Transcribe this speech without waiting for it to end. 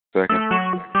Second.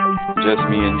 Just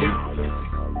me and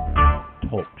you.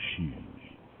 Talk shoes.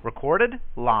 Recorded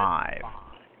live.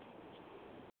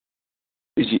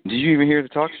 Did you even hear the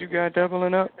talk shoe guy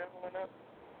doubling up?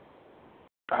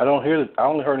 I don't hear it. I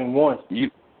only heard him once. You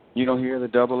don't hear the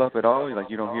double up at all? Like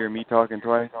you don't hear me talking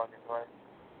twice?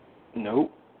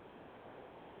 Nope.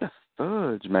 The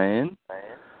fudge, man.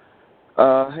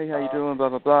 Hey, how you doing? Blah,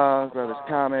 blah, blah. Brothers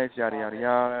Comics, yada, yada,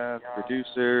 yada.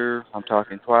 Producer, I'm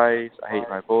talking twice. I hate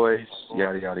my voice,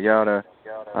 yada, yada, yada.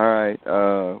 All right,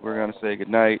 we're going to say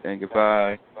goodnight and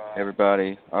goodbye,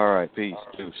 everybody. All right, peace,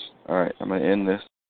 deuce. All right, I'm going to end this.